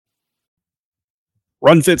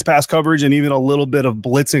run fits, pass coverage, and even a little bit of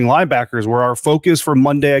blitzing linebackers were our focus for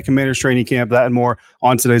Monday at Commanders training camp. That and more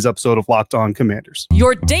on today's episode of Locked On Commanders.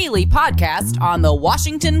 Your daily podcast on the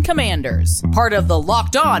Washington Commanders. Part of the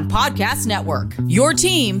Locked On Podcast Network. Your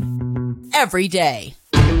team every day.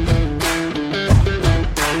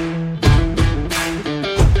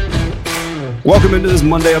 Welcome into this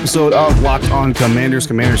Monday episode of Locked On Commanders.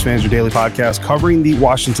 Commanders fans, your daily podcast covering the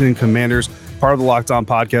Washington Commanders. Part of the Locked On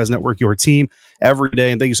Podcast Network, your team every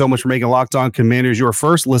day. And thank you so much for making Locked On Commanders your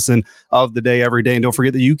first listen of the day every day. And don't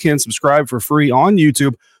forget that you can subscribe for free on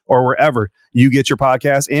YouTube or wherever you get your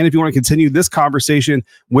podcast. And if you want to continue this conversation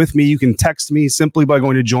with me, you can text me simply by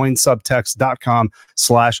going to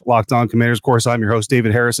joinsubtext.com/LockedOnCommanders. Of course, I'm your host,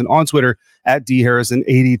 David Harrison, on Twitter at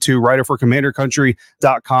DHarrison82, writer for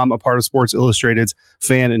CommanderCountry.com, a part of Sports Illustrated's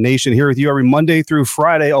Fan Nation. Here with you every Monday through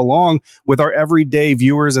Friday, along with our everyday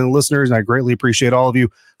viewers and listeners. And I greatly appreciate all of you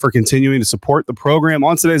for continuing to support the program.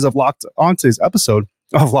 On today's episode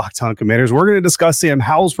of Locked On Commanders, we're going to discuss Sam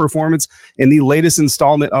Howell's performance in the latest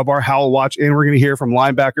installment of our Howell Watch, and we're going to hear from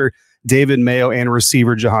linebacker David Mayo and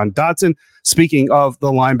receiver Jahan Dotson. Speaking of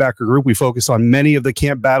the linebacker group, we focused on many of the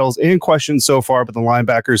camp battles and questions so far, but the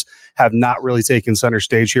linebackers have not really taken center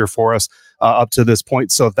stage here for us up to this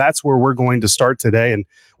point. So that's where we're going to start today. And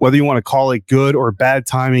whether you want to call it good or bad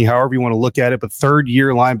timing, however you want to look at it, but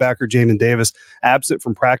third-year linebacker Jamin Davis absent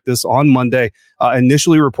from practice on Monday,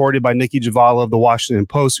 initially reported by Nikki Javala of the Washington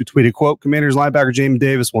Post, who tweeted, quote, "Commanders linebacker Jamin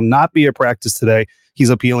Davis will not be at practice today. He's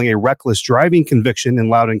appealing a reckless driving conviction in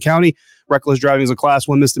Loudoun County. Reckless driving is a Class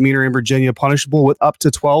 1 misdemeanor in Virginia, punishable with up to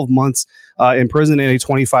 12 months in prison and a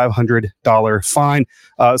 $2,500 fine."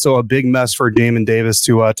 So a big mess for Jamin Davis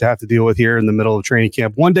to have to deal with here in the middle of training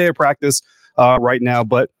camp. One day of practice right now,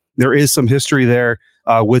 but there is some history there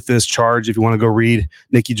with this charge. If you want to go read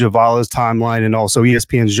Nikki Javala's timeline, and also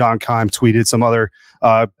ESPN's John Keim tweeted some other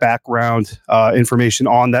background information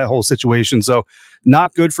on that whole situation. So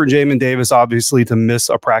not good for Jamin Davis, obviously, to miss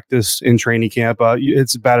a practice in training camp.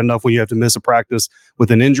 It's bad enough when you have to miss a practice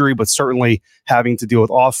with an injury, but certainly having to deal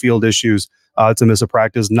with off-field issues to miss a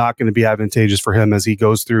practice, not going to be advantageous for him as he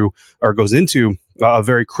goes into a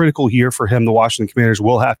very critical year for him. The Washington Commanders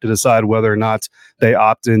will have to decide whether or not they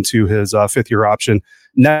opt into his fifth-year option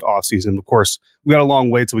next offseason. Of course, we got a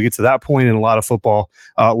long way till we get to that point and a lot of football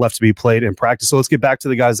left to be played in practice. So let's get back to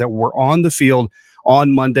the guys that were on the field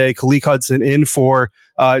on Monday. Khaleke Hudson in for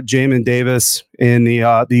Jamin Davis in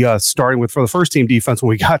the starting with for the first team defense when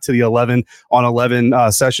we got to the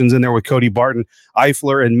 11-on-11 sessions in there with Cody Barton,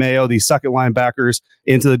 Eifler, and Mayo, the second linebackers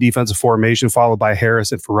into the defensive formation, followed by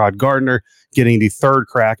Harris and Farrod Gardner getting the third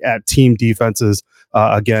crack at team defenses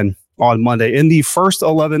again on Monday. In the first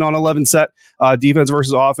 11-on-11 set, defense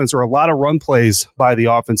versus offense, there were a lot of run plays by the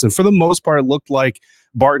offense, and for the most part, it looked like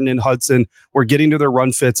Barton and Hudson were getting to their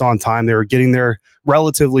run fits on time. They were getting there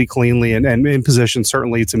relatively cleanly and in position,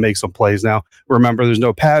 certainly, to make some plays. Now, remember, there's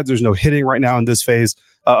no pads, there's no hitting right now in this phase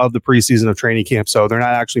of the preseason of training camp, so they're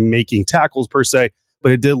not actually making tackles per se,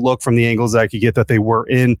 but it did look from the angles that I could get that they were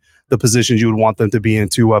in the positions you would want them to be in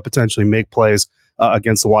to potentially make plays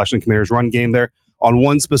against the Washington Commanders run game there. On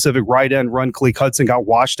one specific right end run, Khaleke Hudson got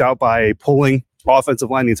washed out by a pulling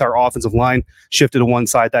offensive line. The entire offensive line shifted to one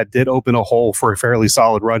side. That did open a hole for a fairly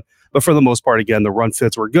solid run. But for the most part, again, the run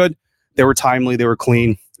fits were good. They were timely. They were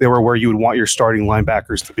clean. They were where you would want your starting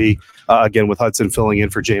linebackers to be, again, with Hudson filling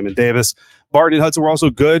in for Jamin Davis. Barton and Hudson were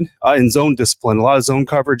also good in zone discipline. A lot of zone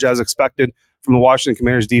coverage as expected from the Washington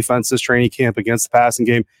Commanders defense this training camp against the passing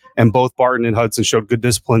game. And both Barton and Hudson showed good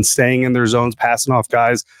discipline, staying in their zones, passing off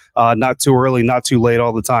guys, not too early, not too late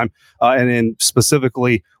all the time. And then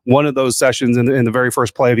specifically, one of those sessions in the very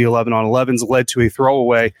first play of the 11-on-11s led to a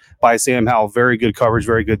throwaway by Sam Howell. Very good coverage,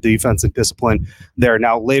 very good defense and discipline there.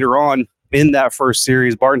 Now, later on in that first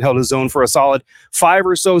series, Barton held his zone for a solid 5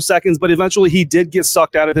 or so seconds, but eventually he did get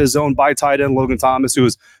sucked out of his zone by tight end Logan Thomas, who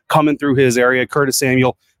was coming through his area. Curtis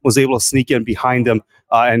Samuel was able to sneak in behind him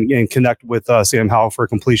and connect with Sam Howell for a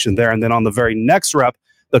completion there. And then on the very next rep,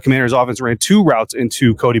 the Commanders offense ran 2 routes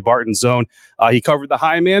into Cody Barton's zone. He covered the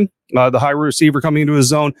high man, the high receiver coming into his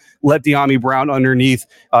zone, let De'Ami Brown underneath,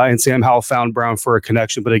 and Sam Howell found Brown for a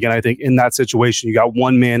connection. But again, I think in that situation, you got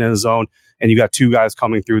one man in the zone and you got 2 guys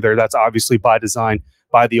coming through there. That's obviously by design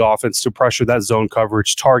by the offense to pressure that zone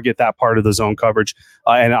coverage, target that part of the zone coverage.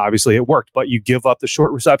 And obviously it worked, but you give up the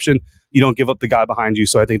short reception. You don't give up the guy behind you.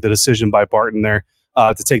 So I think the decision by Barton there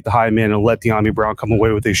to take the high man and let De'Ami Brown come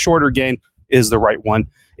away with a shorter gain is the right one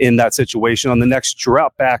in that situation. On the next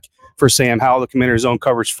drop back for Sam Howell, the Commanders' zone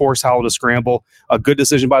coverage forced Howell to scramble. A good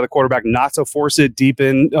decision by the quarterback not to force it deep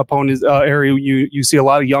in opponent's area. You see a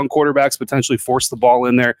lot of young quarterbacks potentially force the ball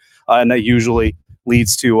in there, and that usually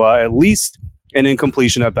leads to at least an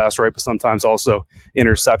incompletion at best, right? But sometimes also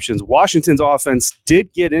interceptions. Washington's offense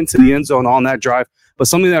did get into the end zone on that drive, but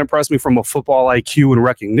something that impressed me from a football IQ and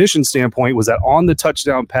recognition standpoint was that on the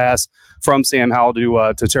touchdown pass from Sam Howell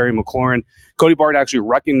to Terry McLaurin, Cody Barton actually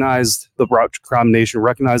recognized the route combination,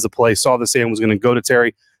 recognized the play, saw the Sam was going to go to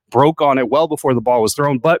Terry, broke on it well before the ball was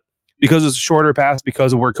thrown, but because it's a shorter pass,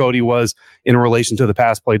 because of where Cody was in relation to the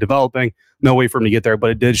pass play developing, no way for him to get there, but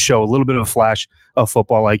it did show a little bit of a flash of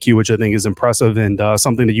football IQ, which I think is impressive and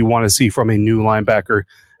something that you want to see from a new linebacker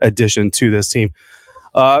addition to this team.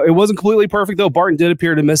 It wasn't completely perfect, though. Barton did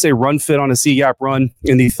appear to miss a run fit on a C-gap run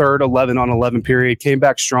in the third 11-on-11 period, came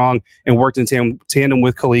back strong and worked in tandem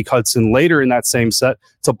with Khaleke Hudson later in that same set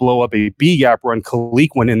to blow up a B-gap run.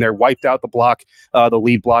 Khaleke went in there, wiped out the block, the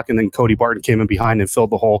lead block, and then Cody Barton came in behind and filled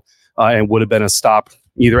the hole and would have been a stop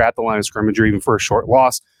either at the line of scrimmage or even for a short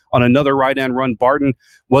loss. On another right-hand run, Barton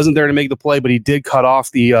wasn't there to make the play, but he did cut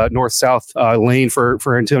off the north-south lane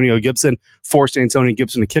for Antonio Gibson, forced Antonio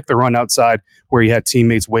Gibson to kick the run outside where he had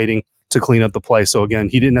teammates waiting to clean up the play. So again,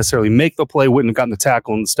 he didn't necessarily make the play, wouldn't have gotten the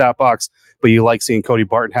tackle in the stat box, but you like seeing Cody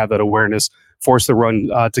Barton have that awareness, force the run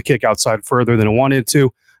to kick outside further than it wanted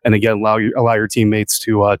to, and again, allow your teammates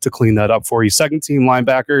to clean that up for you. Second team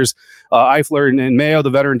linebackers, Eifler and Mayo, the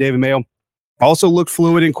veteran David Mayo, also looked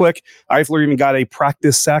fluid and quick. Eifler even got a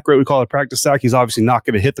practice sack, right? We call it a practice sack. He's obviously not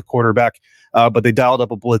going to hit the quarterback, but they dialed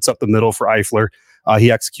up a blitz up the middle for Eifler.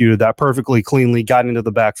 He executed that perfectly, cleanly, got into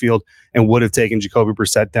the backfield, and would have taken Jacoby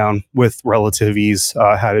Brissett down with relative ease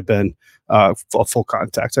had it been a full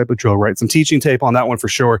contact type of drill, right? Some teaching tape on that one for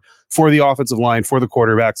sure. For the offensive line, for the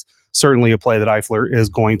quarterbacks, certainly a play that Eifler is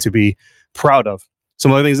going to be proud of.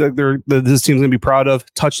 Some other things that this team's going to be proud of: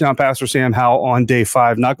 touchdown pass for Sam Howell on day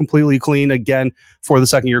 5. Not completely clean, again, for the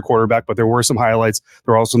second-year quarterback, but there were some highlights.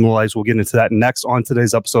 There are also some highlights. We'll get into that next on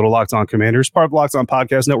today's episode of Locked On Commanders, part of Locked On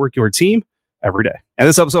Podcast Network, your team every day. And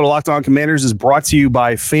this episode of Locked On Commanders is brought to you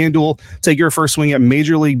by FanDuel. Take your first swing at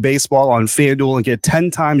Major League Baseball on FanDuel and get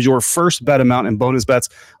 10 times your first bet amount in bonus bets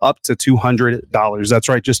up to $200. That's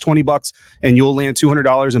right, just $20 and you'll land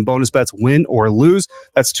 $200 in bonus bets, win or lose.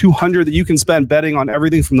 That's $200 that you can spend betting on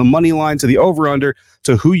everything from the money line to the over-under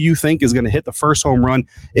to who you think is going to hit the first home run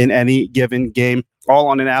in any given game. All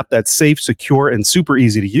on an app that's safe, secure, and super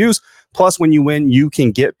easy to use. Plus, when you win, you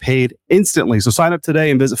can get paid instantly. So sign up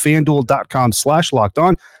today and visit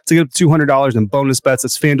FanDuel.com/lockedon to get up to $200 in bonus bets.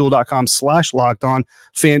 That's FanDuel.com/lockedon.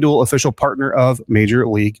 FanDuel, official partner of Major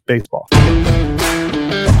League Baseball.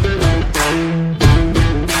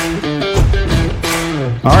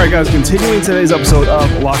 All right, guys, continuing today's episode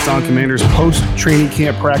of Locked On Commanders post-training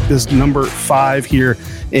camp practice number 5 here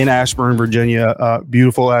in Ashburn, Virginia.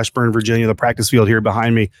 Beautiful Ashburn, Virginia. The practice field here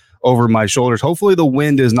behind me over my shoulders. Hopefully the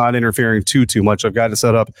wind is not interfering too much. I've got to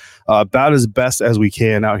set up about as best as we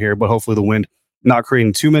can out here, but hopefully the wind not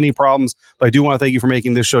creating too many problems. But I do want to thank you for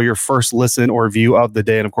making this show your first listen or view of the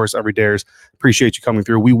day. And of course, every dayers, appreciate you coming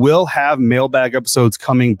through. We will have mailbag episodes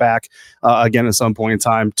coming back again at some point in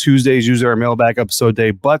time. Tuesdays usually our mailbag episode day,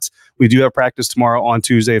 but we do have practice tomorrow on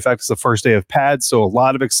Tuesday. In fact, it's the first day of pads, so a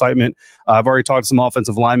lot of excitement. I've already talked to some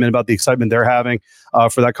offensive linemen about the excitement they're having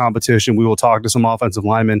for that competition. We will talk to some offensive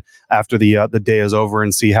linemen after the day is over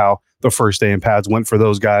and see how the first day in pads went for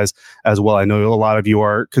those guys as well. I know a lot of you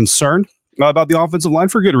are concerned about the offensive line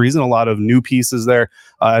for good reason. A lot of new pieces there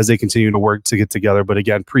as they continue to work to get together. But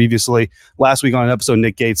again, previously, last week on an episode,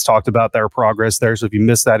 Nick Gates talked about their progress there. So if you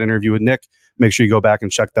missed that interview with Nick, make sure you go back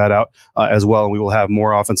and check that out as well. And we will have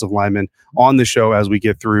more offensive linemen on the show as we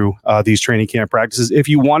get through these training camp practices. If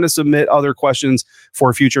you want to submit other questions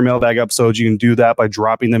for future mailbag episodes, you can do that by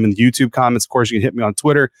dropping them in the YouTube comments. Of course, you can hit me on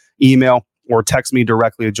Twitter, email, or text me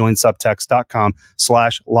directly at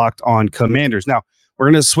joinsubtext.com/lockedoncommanders. Now, we're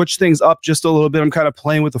going to switch things up just a little bit. I'm kind of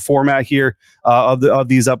playing with the format here of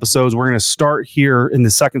these episodes. We're going to start here in the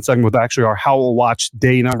second segment with actually our Howell Watch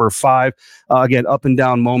day number 5. Again, up and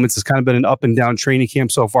down moments. It's kind of been an up and down training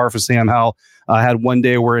camp so far for Sam Howell. Had one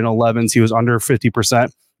day where in 11s he was under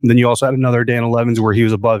 50%. And then you also had another day in 11s where he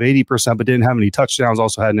was above 80%, but didn't have any touchdowns,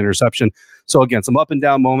 also had an interception. So again, some up and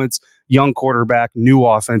down moments, young quarterback, new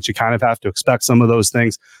offense. You kind of have to expect some of those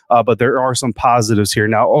things, but there are some positives here.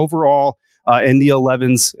 Now, overall, in the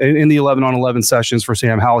 11-on-11 sessions for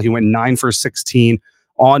Sam Howell, he went 9 for 16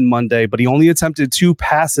 on Monday, but he only attempted 2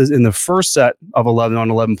 passes in the first set of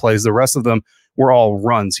 11-on-11 plays. The rest of them were all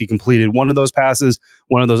runs. He completed one of those passes.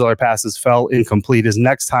 One of those other passes fell incomplete. His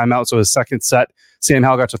next time out, so his second set, Sam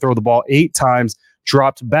Howell got to throw the ball 8 times,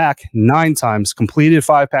 dropped back 9 times, completed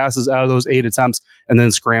 5 passes out of those 8 attempts, and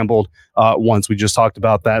then scrambled once. We just talked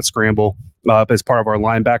about that scramble as part of our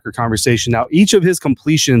linebacker conversation. Now, each of his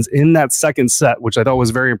completions in that second set, which I thought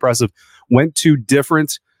was very impressive, went to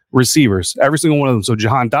different receivers, every single one of them. So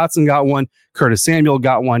Jahan Dotson got one, Curtis Samuel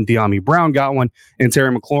got one, De'Ami Brown got one, and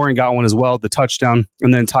Terry McLaurin got one as well, the touchdown,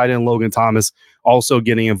 and then tight end Logan Thomas also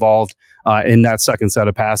getting involved in that second set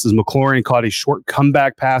of passes. McLaurin caught a short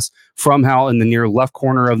comeback pass from Howell in the near left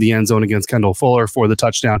corner of the end zone against Kendall Fuller for the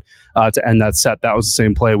touchdown to end that set. That was the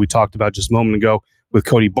same play we talked about just a moment ago with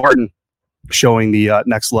Cody Barton, showing the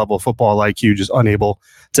next level of football IQ, just unable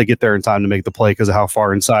to get there in time to make the play because of how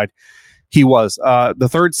far inside he was. The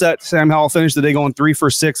third set, Sam Howell finished the day going 3 for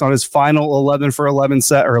 6 on his final 11 for 11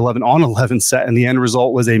 set, or 11 on 11 set, and the end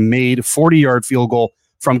result was a made 40-yard field goal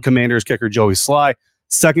from Commanders kicker Joey Sly.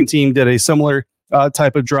 Second team did a similar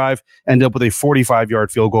type of drive, ended up with a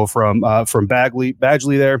 45-yard field goal from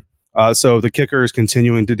Badgley there. So the kicker is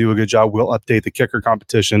continuing to do a good job. We'll update the kicker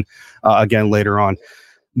competition again later on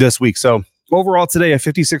this week. So overall today, a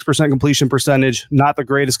 56% completion percentage, not the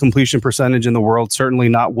greatest completion percentage in the world. Certainly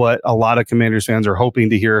not what a lot of Commanders fans are hoping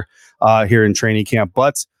to hear here in training camp.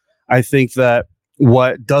 But I think that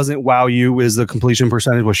what doesn't wow you is the completion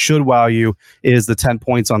percentage. What should wow you is the 10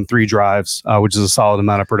 points on 3 drives, which is a solid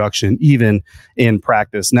amount of production, even in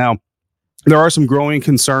practice. Now, there are some growing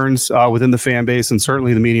concerns within the fan base, and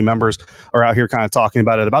certainly the media members are out here kind of talking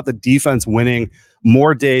about it, about the defense winning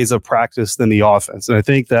more days of practice than the offense. And I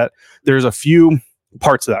think that there's a few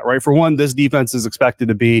parts of that, right? For one, this defense is expected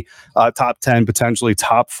to be top 10, potentially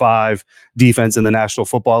top 5 defense in the National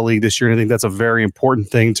Football League this year. And I think that's a very important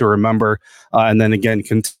thing to remember. And then again,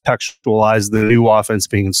 contextualize the new offense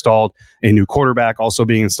being installed, a new quarterback also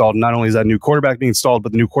being installed. Not only is that new quarterback being installed,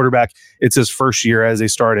 but the new quarterback, it's his first year as a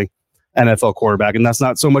starting NFL quarterback. And that's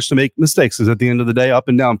not so much to make mistakes, because at the end of the day, up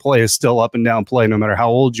and down play is still up and down play, no matter how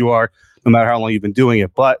old you are, no matter how long you've been doing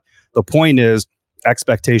it. But the point is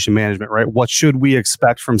expectation management, right? What should we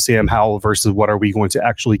expect from Sam Howell versus what are we going to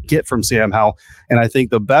actually get from Sam Howell? And I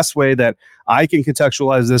think the best way that I can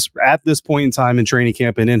contextualize this at this point in time in training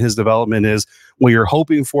camp and in his development is what you're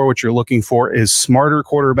hoping for, what you're looking for is smarter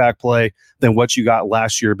quarterback play than what you got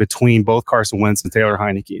last year between both Carson Wentz and Taylor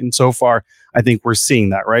Heineke. And so far, I think we're seeing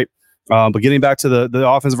that, right? But getting back to the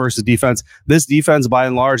offense versus defense, this defense, by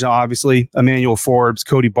and large, obviously, Emmanuel Forbes,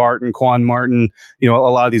 Cody Barton, Quan Martin, a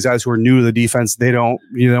lot of these guys who are new to the defense, they don't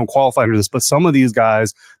qualify for this. But some of these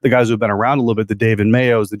guys, the guys who have been around a little bit, the David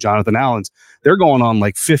Mayos, the Jonathan Allens, they're going on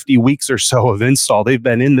like 50 weeks or so of install. They've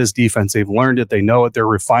been in this defense. They've learned it. They know it. They're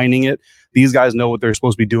refining it. These guys know what they're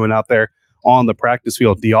supposed to be doing out there on the practice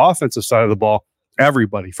field. The offensive side of the ball,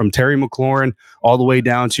 everybody from Terry McLaurin all the way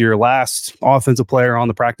down to your last offensive player on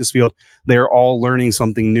the practice field, they're all learning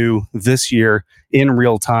something new this year in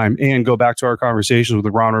real time. And go back to our conversations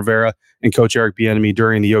with Ron Rivera and Coach Eric Bieniemy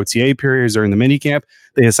during the OTA periods, during the minicamp.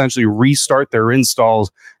 They essentially restart their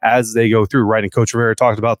installs as they go through, right? And Coach Rivera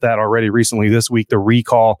talked about that already recently this week, the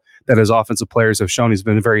recall that his offensive players have shown. He's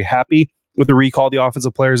been very happy with the recall the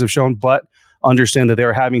offensive players have shown, but understand that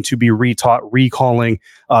they're having to be retaught, recalling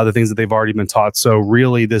the things that they've already been taught. So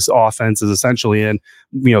really, this offense is essentially in,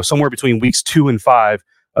 somewhere between weeks 2 and 5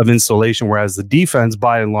 of installation, whereas the defense,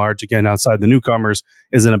 by and large, again, outside the newcomers,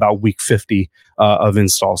 is in about week 50 of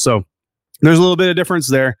install. So there's a little bit of difference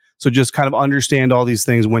there. So just kind of understand all these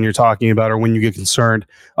things when you're talking about, or when you get concerned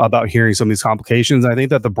about hearing some of these complications. And I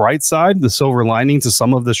think that the bright side, the silver lining to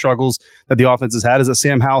some of the struggles that the offense has had, is that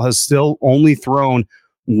Sam Howell has still only thrown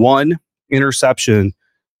 1 interception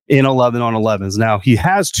in 11 on 11s. Now, he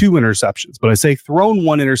has 2 interceptions, but I say thrown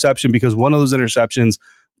 1 interception because one of those interceptions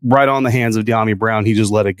right on the hands of De'Ami Brown, he just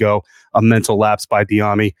let it go, a mental lapse by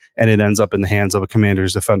De'Ami, and it ends up in the hands of a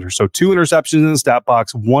Commanders defender. So 2 interceptions in the stat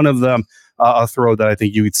box, one of them a throw that I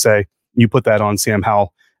think you would say you put that on Sam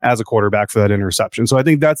Howell as a quarterback for that interception. So I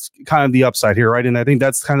think that's kind of the upside here, right? And I think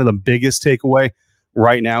that's kind of the biggest takeaway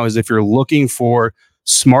right now, is if you're looking for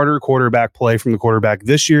smarter quarterback play from the quarterback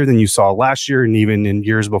this year than you saw last year and even in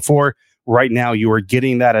years before, right now you are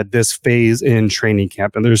getting that at this phase in training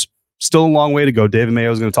camp. And there's still a long way to go. David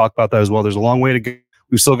Mayo is going to talk about that as well. There's a long way to go.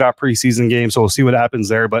 We've still got preseason games, so we'll see what happens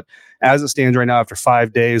there. But as it stands right now, after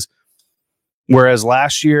 5 days, whereas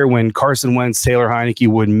last year when Carson Wentz, Taylor Heineke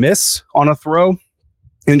would miss on a throw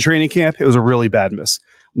in training camp, it was a really bad miss.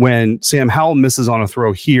 When Sam Howell misses on a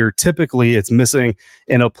throw here, typically it's missing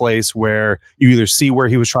in a place where you either see where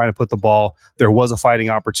he was trying to put the ball, there was a fighting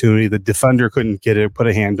opportunity, the defender couldn't get it, put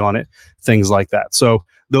a hand on it, things like that. So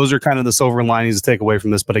those are kind of the silver linings to take away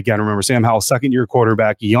from this. But again, remember, Sam Howell, second-year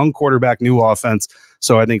quarterback, young quarterback, new offense.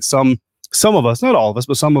 So I think some of us, not all of us,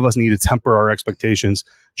 but some of us need to temper our expectations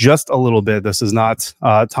just a little bit. This is not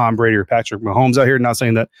Tom Brady or Patrick Mahomes out here. Not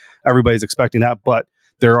saying that everybody's expecting that, but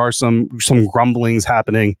there are some grumblings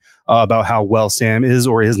happening about how well Sam is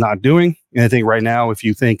or is not doing. And I think right now, if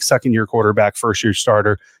you think second-year quarterback, first-year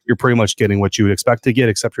starter, you're pretty much getting what you would expect to get,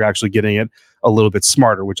 except you're actually getting it a little bit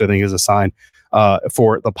smarter, which I think is a sign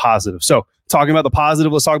for the positive. So talking about the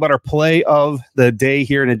positive, let's talk about our play of the day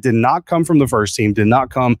here. And it did not come from the first team, did not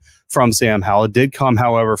come from Sam Howell. It did come,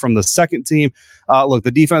 however, from the second team. Look,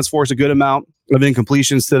 the defense forced a good amount of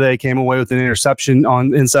incompletions today, came away with an interception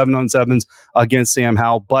in 7-on-7s against Sam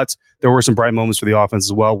Howell, but there were some bright moments for the offense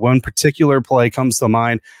as well. One particular play comes to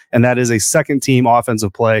mind, and that is a second-team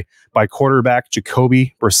offensive play by quarterback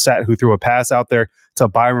Jacoby Brissett, who threw a pass out there to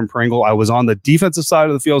Byron Pringle. I was on the defensive side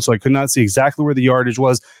of the field, so I could not see exactly where the yardage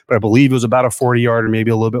was, but I believe it was about a 40-yarder,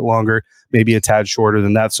 maybe a little bit longer, maybe a tad shorter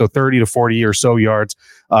than that. So 30 to 40 or so yards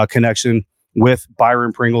connection with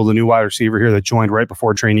Byron Pringle, the new wide receiver here that joined right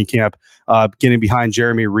before training camp, getting behind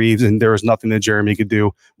Jeremy Reeves, and there was nothing that Jeremy could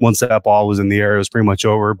do. Once that ball was in the air, it was pretty much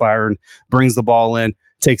over. Byron brings the ball in,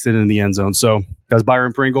 takes it in the end zone. So as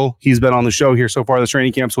Byron Pringle, he's been on the show here so far this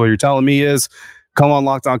training camp. So what you're telling me is, come on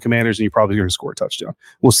Locked On Commanders, and you're probably going to score a touchdown.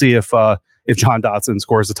 We'll see if Jahan Dotson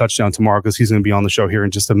scores a touchdown tomorrow, because he's going to be on the show here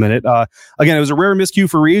in just a minute. Again, it was a rare miscue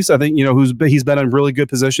for Reeves. I think, he's been in a really good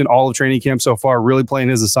position all of training camp so far, really playing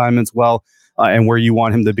his assignments well, and where you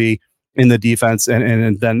want him to be in the defense.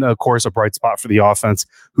 And then, of course, a bright spot for the offense,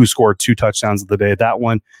 who scored 2 touchdowns of the day. That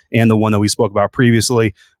one and the one that we spoke about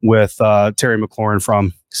previously with Terry McLaurin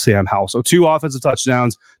from Sam Howell. So 2 offensive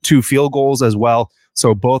touchdowns, 2 field goals as well.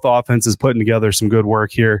 So both offenses putting together some good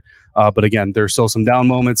work here. But again, there's still some down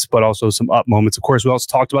moments, but also some up moments. Of course, we also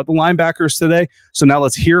talked about the linebackers today. So now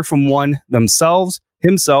let's hear from one themselves.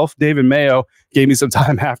 Himself, David Mayo, gave me some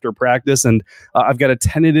time after practice, and I've got a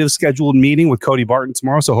tentative scheduled meeting with Cody Barton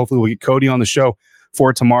tomorrow. So hopefully we'll get Cody on the show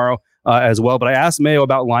for tomorrow as well. But I asked Mayo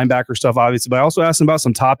about linebacker stuff, obviously, but I also asked him about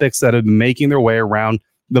some topics that have been making their way around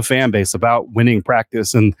the fan base about winning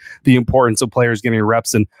practice and the importance of players getting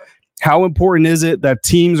reps, and how important is it that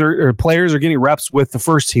teams or players are getting reps with the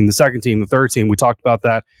first team, the second team, the third team. We talked about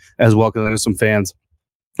that as well, because I know some fans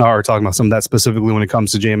are talking about some of that specifically when it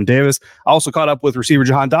comes to Jamin Davis. I also caught up with receiver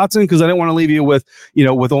Jahan Dotson, because I didn't want to leave you with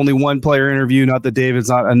only one player interview. Not that David's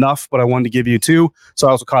not enough, but I wanted to give you 2. So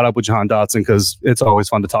I also caught up with Jahan Dotson, because it's always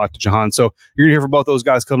fun to talk to Jahan. So you're going to hear from both those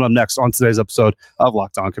guys coming up next on today's episode of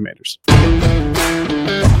Locked On Commanders.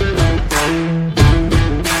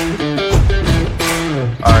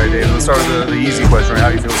 All right, David, let's start with the easy question. How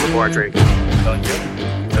are you feeling so far in training? Feeling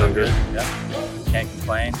good. Feeling good. Yeah. Can't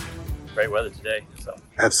complain. Great weather today. So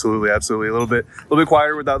Absolutely. A little bit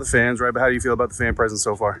quieter without the fans, right? But how do you feel about the fan presence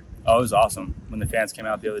so far? Oh, it was awesome. When the fans came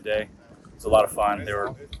out the other day, it was a lot of fun. They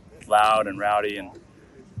were loud and rowdy,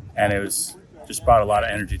 and it was just brought a lot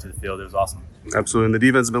of energy to the field. It was awesome. Absolutely. And the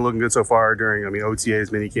defense has been looking good so far during,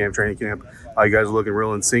 OTAs, minicamp, training camp. You guys are looking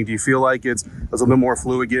real in sync. Do you feel like it's a little bit more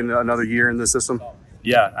fluid getting another year in the system?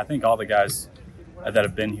 Yeah, I think all the guys that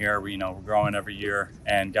have been here, we're growing every year,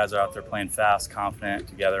 and guys are out there playing fast, confident,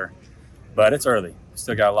 together. But it's early.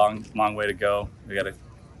 Still got a long way to go. We got to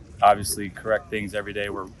obviously correct things every day.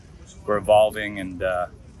 We're evolving, and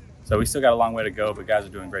so we still got a long way to go. But guys are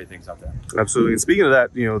doing great things out there. Absolutely. And speaking of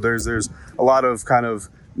that, there's a lot of kind of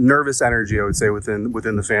nervous energy, I would say, within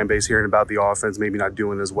the fan base, hearing about the offense maybe not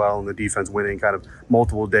doing as well and the defense winning kind of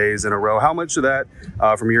multiple days in a row. How much of that,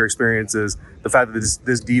 from your experience, is the fact that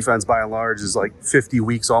this defense, by and large, is like 50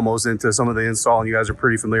 weeks almost into some of the install, and you guys are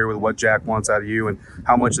pretty familiar with what Jack wants out of you, and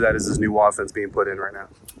how much of that is this new offense being put in right now?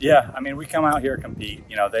 Yeah, we come out here to compete.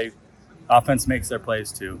 Offense makes their plays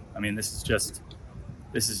too. This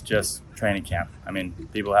is just training camp.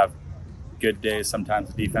 People have good days.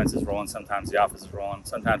 Sometimes the defense is rolling, sometimes the offense is rolling,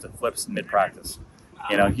 sometimes it flips mid-practice.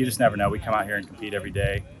 You just never know. We come out here and compete every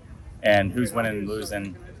day, and who's winning and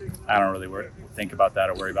losing, I don't really think about that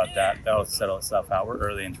or worry about that. That'll settle itself out. We're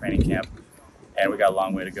early in training camp, and we got a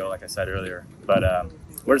long way to go, like I said earlier. But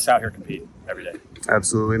we're just out here competing every day.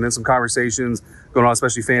 Absolutely. And then some conversations going on,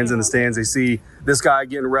 especially fans in the stands. They see this guy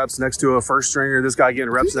getting reps next to a first stringer, this guy getting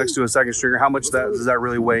reps next to a second stringer. How much does that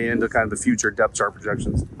really weigh into kind of the future depth chart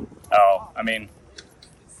projections? Oh, I've been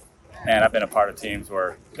a part of teams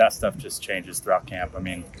where that stuff just changes throughout camp.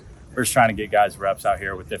 We're just trying to get guys reps out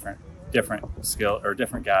here with different skill or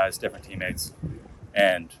different guys, different teammates,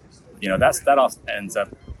 and that all ends up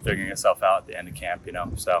figuring itself out at the end of camp.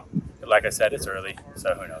 So like I said, it's early,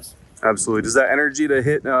 so who knows. Absolutely. Does that energy to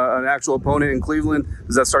hit an actual opponent in Cleveland,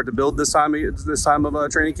 does that start to build this time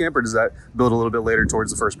of training camp, or does that build a little bit later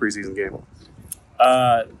towards the first preseason game?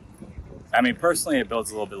 Personally, it builds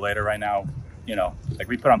a little bit later right now.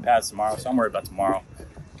 We put on pads tomorrow, so I'm worried about tomorrow.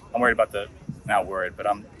 I'm worried about not worried, but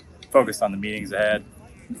I'm focused on the meetings ahead,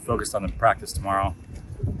 focused on the practice tomorrow.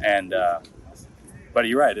 And but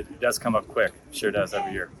you're right, it does come up quick. Sure does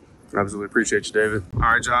every year. Absolutely. Appreciate you, David. All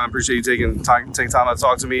right, John, appreciate you taking time out to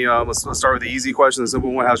talk to me. Let's start with the easy question, the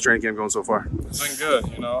simple one. How's training camp going so far? It's been good,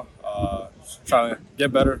 just trying to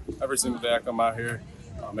get better every single day I come out here.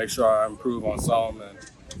 Make sure I improve on some and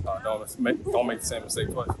don't make the same mistake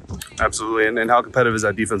twice. Absolutely. And how competitive has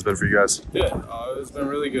that defense been for you guys? Yeah, it's been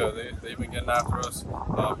really good. They've been getting after us.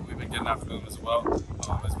 We've been getting after them as well.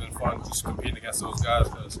 It's been fun just competing against those guys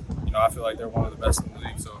because, I feel like they're one of the best in the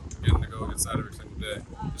league. So getting to go against that every single day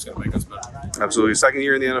is going to make us better. Absolutely. Second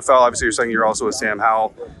year in the NFL. Obviously, your second year also with Sam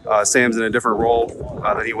Howell. Sam's in a different role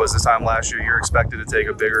than he was this time last year. You're expected to take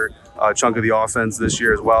a bigger chunk of the offense this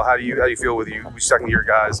year as well. How do you feel with you second year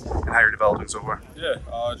guys and how you're developing so far? Yeah,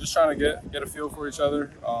 just trying to get a feel for each other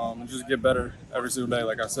and just get better every single day.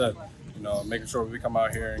 Like I said, making sure we come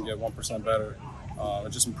out here and get 1% better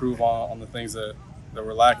and just improve on the things that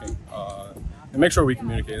we're lacking. And make sure we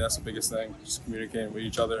communicate. That's the biggest thing. Just communicating with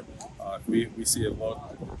each other. If we see a look,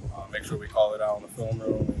 make sure we call it out on the film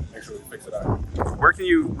room and make sure we fix it out. Where can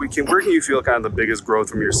you feel kind of the biggest growth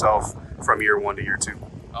from yourself from year one to year two?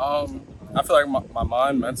 I feel like my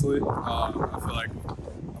mind mentally. I feel like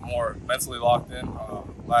I'm more mentally locked in.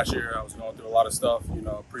 Last year I was going through a lot of stuff,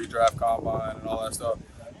 pre-draft combine and all that stuff.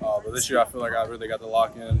 But this year I feel like I really got to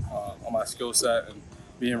lock in on my skill set and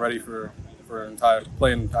being ready for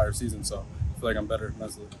playing an entire season. So I feel like I'm better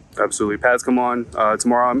mentally. Absolutely. Pads come on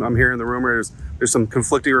tomorrow. I'm hearing the rumor. There's some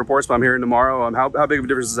conflicting reports, but I'm hearing tomorrow. How big of a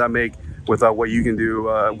difference does that make with what you can do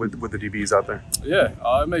with the DBs out there? Yeah,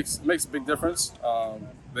 it makes a big difference.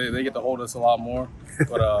 They get to hold us a lot more,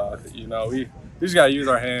 but we just gotta use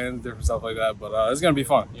our hands, different stuff like that. But it's gonna be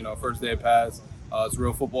fun. First day of pads, it's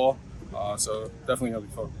real football, so definitely gonna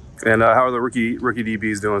be fun. And how are the rookie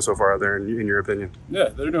DBs doing so far out there, in your opinion? Yeah,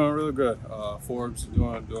 they're doing really good. Forbes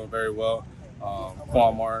doing very well.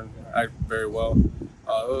 Quan Martin act very well.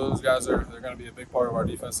 Those guys they're going to be a big part of our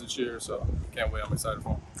defense this year, so can't wait. I'm excited for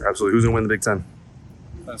them. Absolutely. Who's going to win the Big Ten?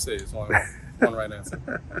 Penn State is only one right answer.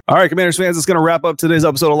 All right, Commanders fans, it's going to wrap up today's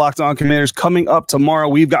episode of Locked On Commanders. Coming up tomorrow,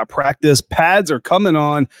 we've got practice. Pads are coming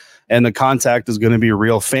on, and the contact is going to be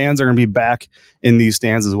real. Fans are going to be back in these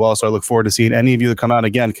stands as well, so I look forward to seeing any of you that come out.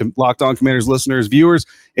 Again, Locked On Commanders listeners, viewers,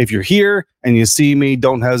 if you're here and you see me,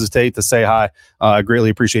 don't hesitate to say hi. I greatly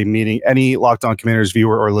appreciate meeting any Locked On Commanders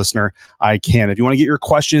viewer or listener I can. If you want to get your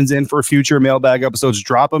questions in for future mailbag episodes,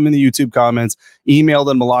 drop them in the YouTube comments, email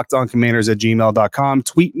them to lockedoncommanders@gmail.com,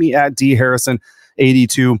 tweet me at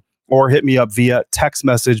dharrison82, or hit me up via text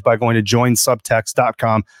message by going to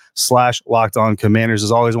joinsubtext.com/LockedOnCommanders.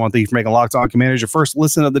 As always, I want to thank you for making Locked On Commanders your first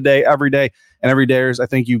listen of the day every day. And every dayers, I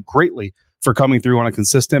thank you greatly for coming through on a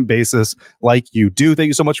consistent basis like you do. Thank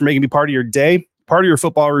you so much for making me part of your day, part of your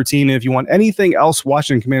football routine. And if you want anything else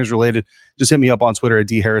Washington Commanders related, just hit me up on Twitter at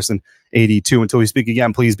dharrison82. Until we speak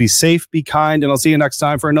again, please be safe, be kind, and I'll see you next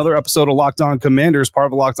time for another episode of Locked On Commanders, part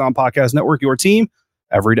of the Locked On Podcast Network, your team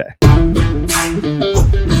every day.